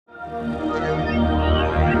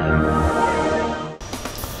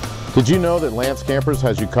Did you know that Lance Campers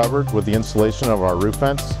has you covered with the installation of our roof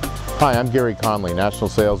vents? Hi, I'm Gary Conley, National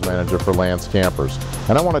Sales Manager for Lance Campers,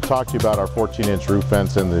 and I want to talk to you about our 14-inch roof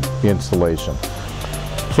vents and the installation.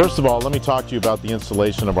 First of all, let me talk to you about the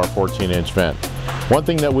installation of our 14-inch vent. One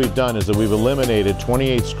thing that we've done is that we've eliminated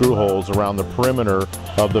 28 screw holes around the perimeter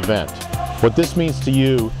of the vent. What this means to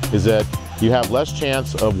you is that you have less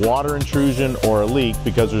chance of water intrusion or a leak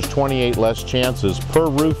because there's 28 less chances per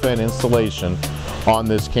roof vent installation on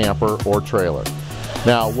this camper or trailer.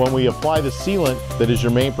 Now, when we apply the sealant that is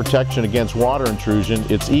your main protection against water intrusion,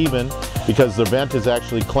 it's even because the vent is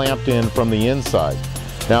actually clamped in from the inside.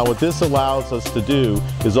 Now, what this allows us to do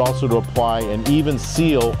is also to apply an even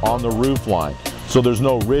seal on the roof line. So there's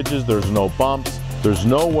no ridges, there's no bumps, there's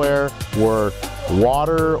nowhere where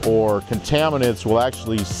water or contaminants will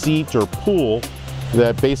actually seep or pool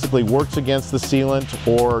that basically works against the sealant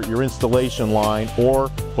or your installation line, or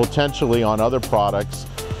potentially on other products,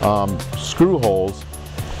 screw holes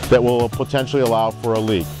that will potentially allow for a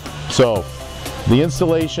leak. So the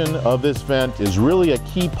installation of this vent is really a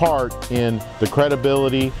key part in the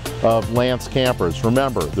credibility of Lance Campers.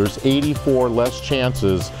 Remember, there's 84 less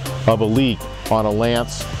chances of a leak on a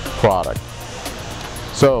Lance product.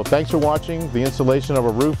 So thanks for watching the installation of a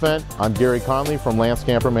roof vent. I'm Gary Conley from Lance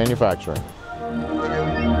Camper Manufacturing.